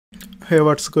Hey,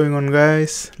 what's going on,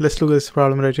 guys? Let's look at this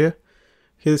problem right here.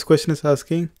 Here this question is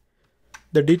asking,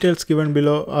 the details given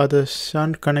below are the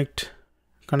shunt connected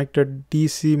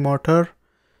DC motor,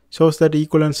 shows that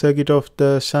equivalent circuit of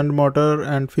the shunt motor,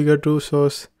 and figure 2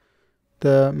 shows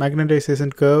the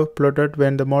magnetization curve plotted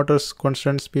when the motor's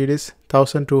constant speed is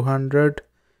 1200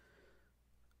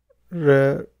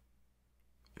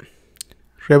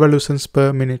 revolutions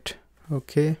per minute.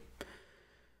 Okay,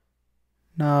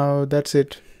 now that's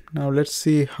it. Now let's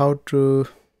see how to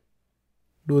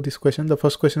do this question. The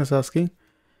first question is asking,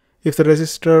 if the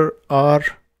resistor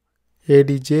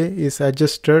Radj is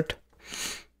adjusted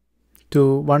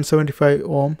to 175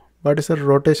 ohm, what is the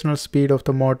rotational speed of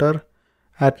the motor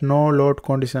at no load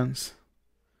conditions?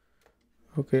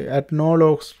 Okay, at no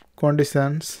load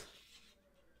conditions,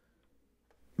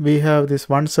 we have this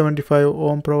 175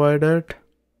 ohm provided.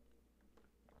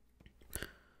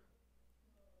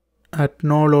 At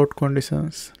no load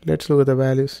conditions, let's look at the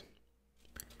values.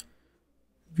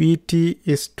 Vt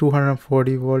is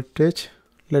 240 voltage.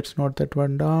 Let's note that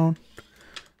one down.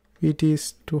 Vt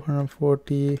is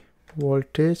 240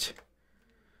 voltage,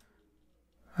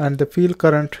 and the field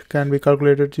current can be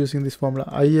calculated using this formula.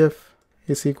 If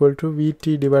is equal to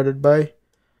Vt divided by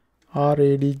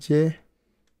Radj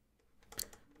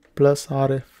plus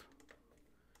Rf.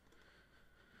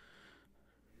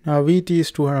 Now Vt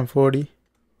is 240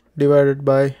 divided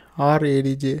by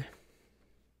Radj.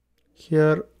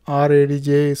 Here Radj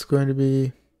is going to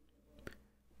be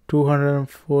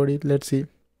 240. Let's see.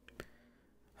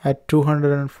 At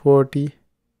 240,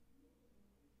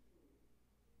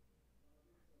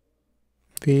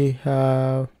 we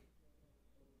have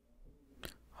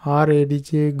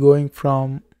Radj going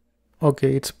from,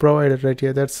 okay, it's provided right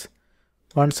here. That's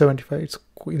 175. It's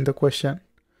in the question.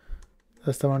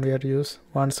 That's the one we have to use.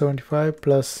 175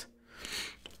 plus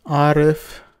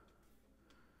Rf.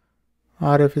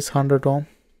 Rf is 100 ohm,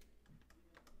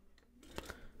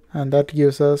 and that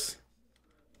gives us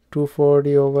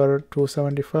 240 over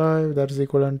 275. That is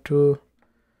equivalent to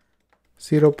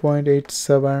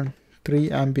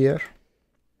 0.873 ampere.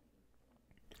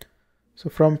 So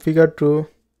from figure 2,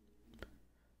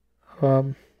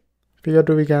 we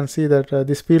can see that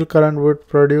this field current would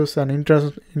produce an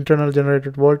internal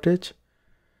generated voltage,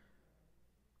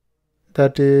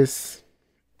 that is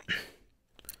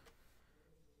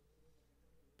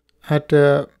at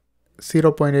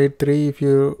 0.83. If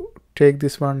you take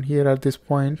this one here at this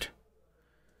point,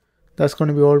 that's going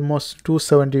to be almost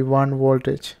 271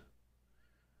 voltage.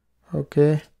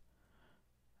 Okay,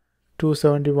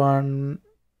 271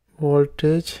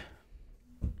 voltage,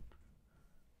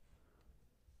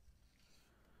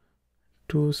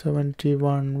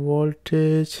 271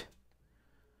 voltage,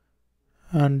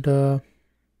 and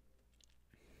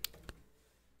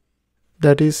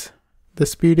that is, the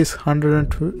speed is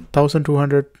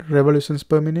 1200 revolutions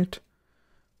per minute.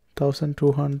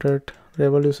 1200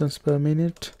 revolutions per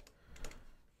minute.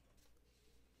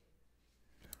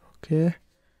 Okay,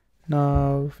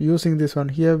 now using this one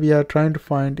here, we are trying to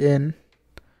find n.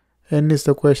 N is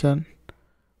the question.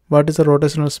 What is the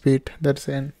rotational speed? That's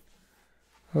n.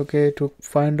 Okay, to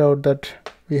find out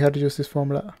that, we have to use this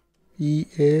formula.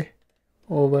 Ea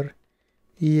over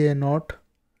Ea naught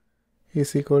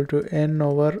is equal to n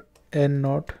over n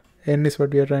naught. N is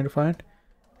what we are trying to find.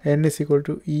 N is equal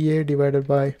to Ea divided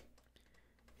by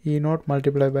E naught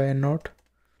multiplied by n naught.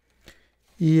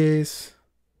 Ea is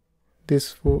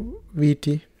this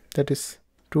Vt, that is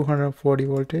 240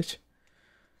 voltage,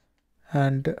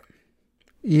 and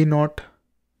E naught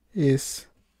is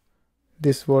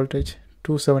this voltage,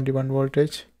 271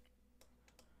 voltage,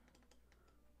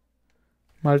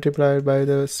 multiplied by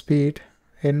the speed.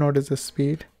 N naught is the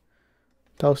speed,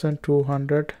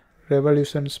 1200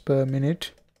 revolutions per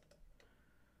minute,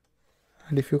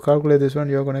 and if you calculate this one,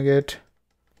 you're going to get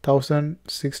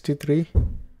 1063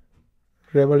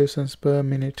 revolutions per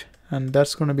minute, and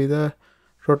that's going to be the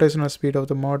rotational speed of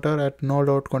the motor at no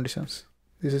load conditions.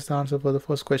 This is the answer for the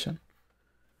first question.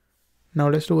 Now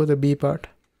let's look at the B part.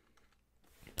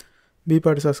 B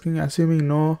part is asking, assuming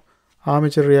no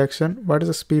armature reaction, what is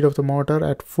the speed of the motor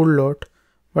at full load?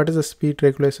 What is the speed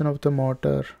regulation of the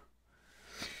motor?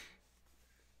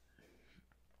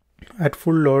 At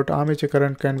full load, armature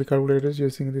current can be calculated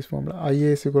using this formula.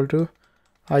 Ia is equal to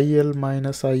IL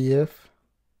minus IF.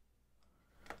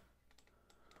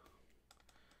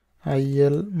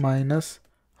 IL minus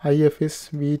IF is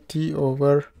Vt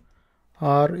over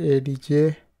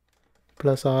Radj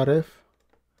plus Rf,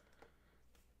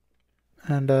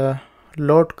 and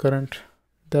load current,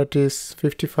 that is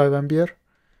 55 ampere.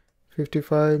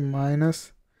 55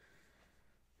 minus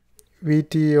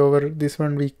Vt over this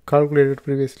one we calculated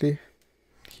previously,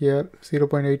 here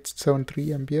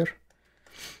 0.873 ampere,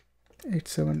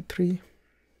 873,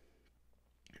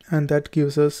 and that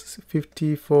gives us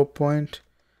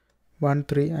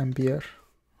 54.13 ampere.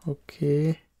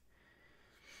 Okay,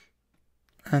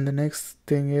 and the next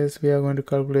thing is we are going to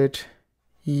calculate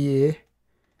EA.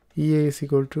 EA is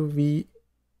equal to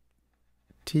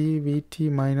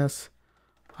VT minus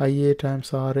IA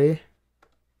times RA.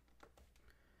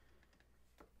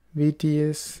 VT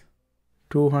is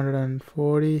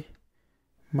 240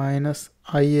 minus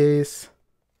IA is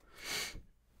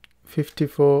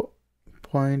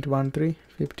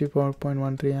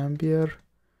 54.13 ampere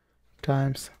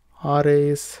times RA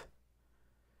is,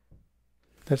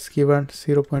 that's given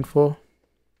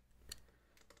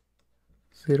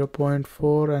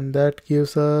 0.4, and that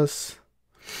gives us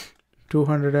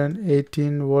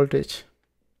 218 voltage.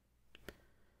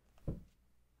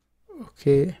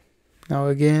 Okay, now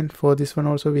again for this one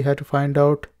also we had to find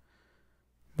out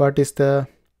what is the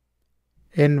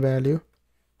N value.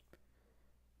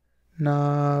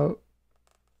 Now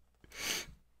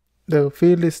the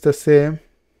field is the same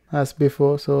as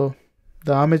before, so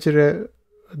the armature,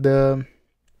 the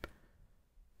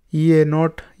E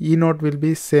naught will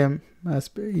be same as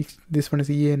this one is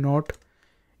EA naught.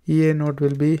 EA naught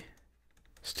will be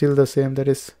still the same, that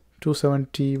is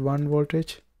 271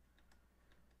 voltage.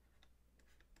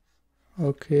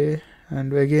 Okay,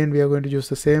 and again we are going to use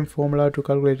the same formula to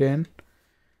calculate N.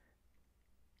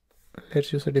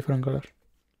 Let's use a different color.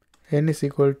 N is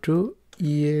equal to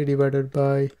EA divided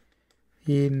by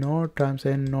E naught times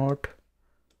N naught.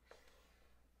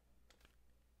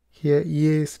 Here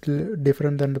EA is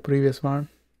different than the previous one.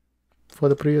 For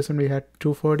the previous one we had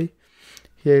 240.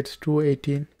 Here it's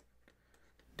 218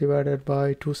 divided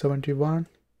by 271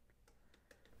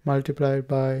 multiplied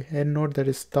by N naught, that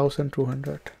is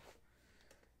 1200.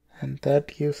 And that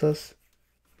gives us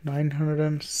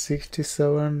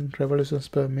 967 revolutions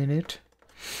per minute.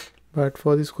 But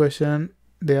for this question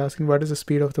they are asking what is the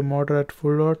speed of the motor at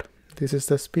full load. This is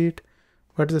the speed.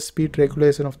 What is the speed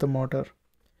regulation of the motor?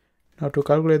 Now to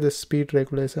calculate the speed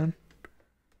regulation,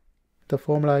 the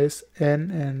formula is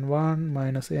NN1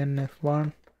 minus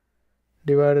NF1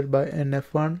 divided by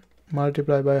NF1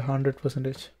 multiplied by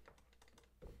 100%.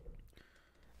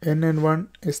 NN1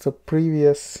 is the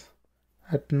previous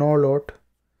at no load,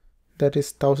 that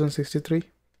is 1063.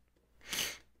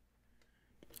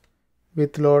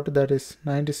 With load, that is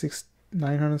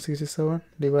 967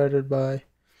 divided by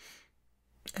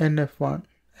NF1.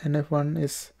 NF1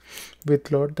 is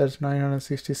with load, that's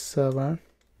 967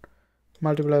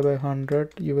 multiplied by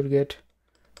 100, you will get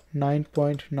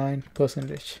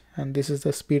 9.9%, and this is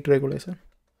the speed regulation,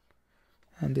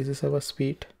 and this is our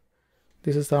speed.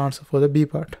 This is the answer for the B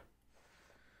part.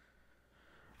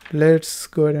 Let's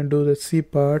go ahead and do the C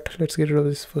part. Let's get rid of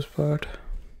this first part.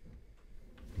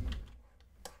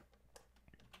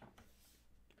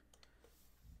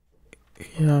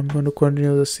 Yeah, I'm going to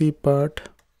continue the C part.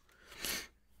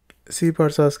 C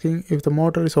part is asking if the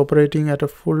motor is operating at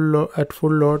full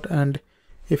load and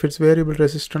if its variable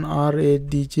resistance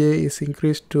Radj is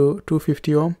increased to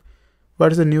 250 ohm,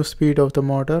 what is the new speed of the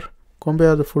motor?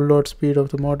 Compare the full load speed of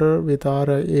the motor with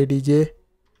Radj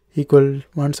equal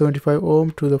 175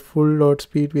 ohm to the full load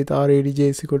speed with Radj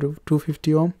is equal to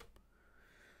 250 ohm.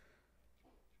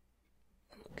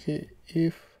 Okay,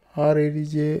 if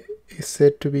Radj is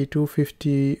said to be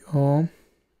 250 ohm,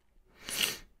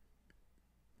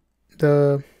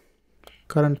 the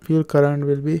field current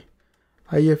will be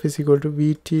IF is equal to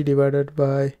VT divided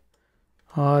by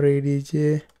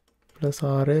Radj plus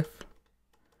RF.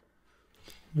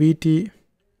 VT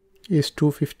is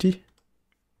 250,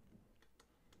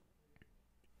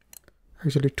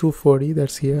 actually 240,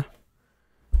 that's here.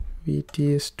 VT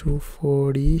is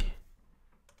 240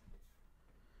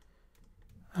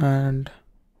 and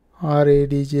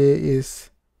Radj is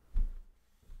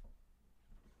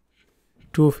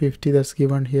 250, that's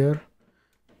given here.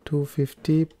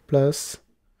 250 plus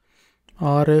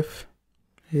RF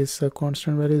is a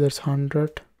constant value, that's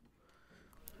 100,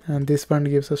 and this one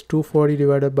gives us 240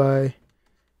 divided by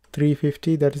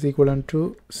 350, that is equivalent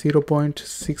to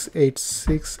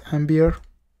 0.686 ampere.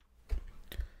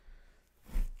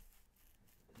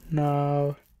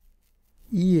 Now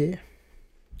EA,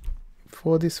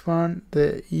 for this one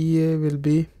the EA will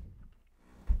be,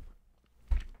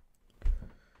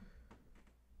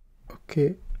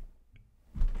 okay,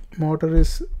 motor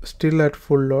is still at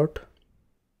full load.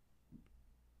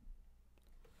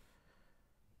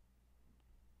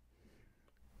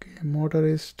 Okay, motor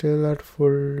is still at full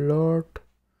load,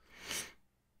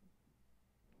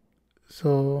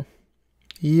 so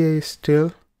EA is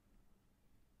still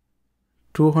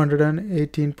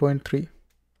 218.3.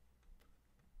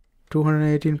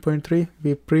 218.3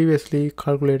 we previously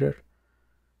calculated.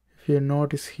 If you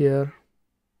notice here,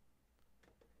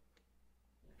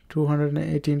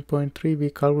 218.3 we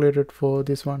calculated for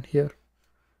this one here.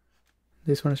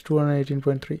 This one is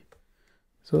 218.3.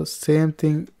 So same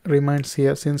thing remains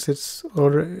here since it's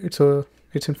already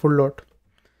it's in full load.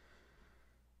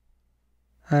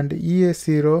 And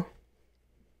EA0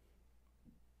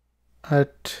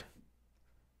 at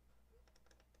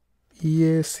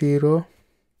EA0,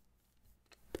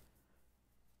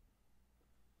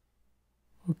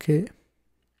 okay,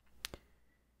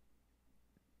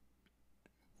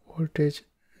 voltage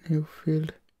new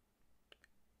field,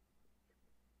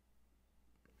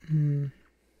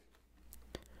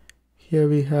 here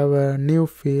we have a new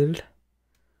field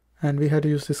and we had to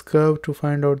use this curve to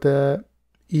find out the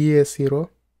EA0.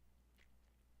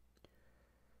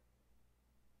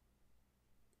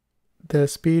 The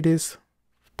speed is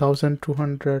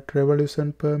 1200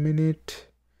 revolution per minute.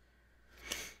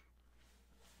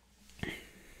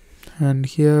 And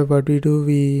here what we do,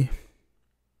 we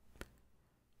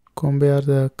compare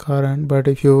the current, but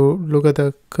if you look at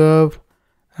the curve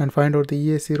and find out the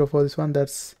EA0 for this one,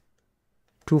 that's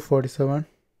 247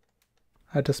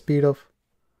 at a speed of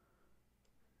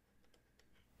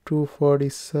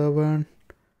 247,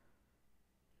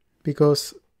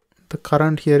 because the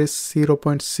current here is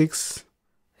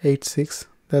 0.686.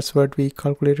 That's what we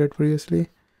calculated previously.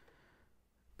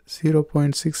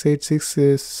 0.686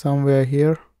 is somewhere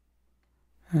here,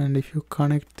 and if you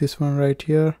connect this one right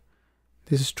here,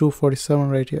 this is 247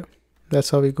 right here.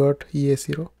 That's how we got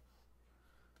EA0.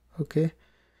 Okay,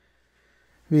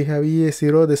 we have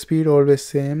EA0, the speed always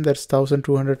same, that's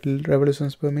 1200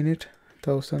 revolutions per minute.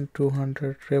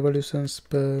 1200 revolutions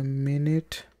per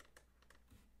minute.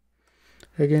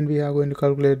 Again we are going to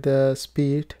calculate the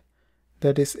speed,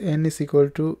 that is n is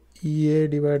equal to EA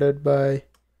divided by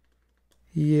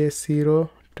EA0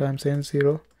 times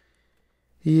n0.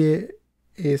 EA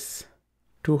is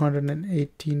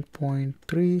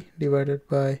 218.3 divided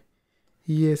by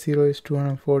EA0 is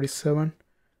 247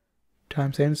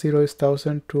 times n0 is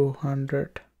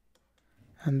 1200,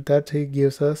 and that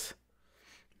gives us,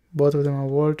 both of them are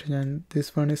volt and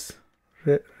this one is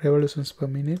revolutions per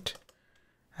minute,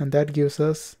 and that gives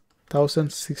us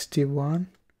 1061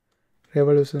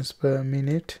 revolutions per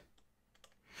minute.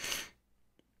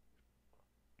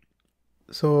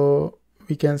 So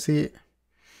we can see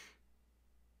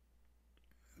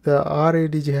the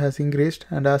Radj has increased,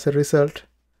 and as a result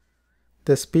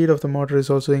the speed of the motor is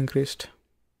also increased.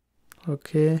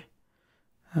 Okay,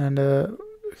 and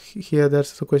here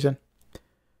that's the question,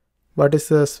 what is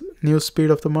the new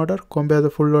speed of the motor? Compare the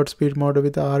full load speed motor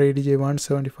with the Radj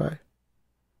 175.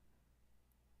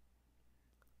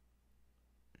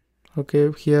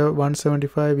 Okay, here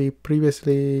 175 we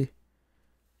previously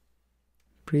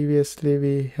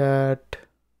we had,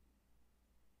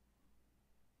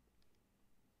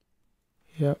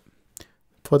 yeah,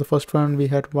 for the first one we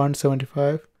had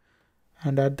 175,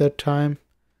 and at that time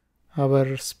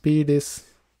our speed is,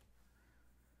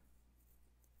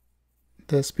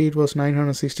 the speed was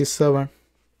 967,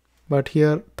 but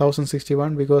here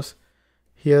 1061, because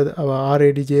here our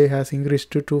Radj has increased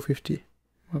to 250.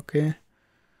 Okay,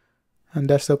 and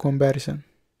that's the comparison.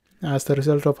 As the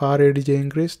result of Radj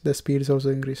increased, the speed is also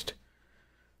increased.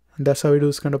 And that's how we do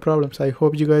this kind of problems. I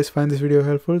hope you guys find this video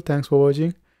helpful. Thanks for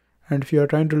watching. And if you are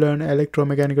trying to learn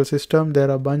electromechanical system, there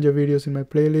are a bunch of videos in my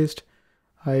playlist.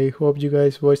 I hope you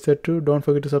guys watch that too. Don't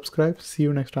forget to subscribe. See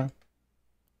you next time.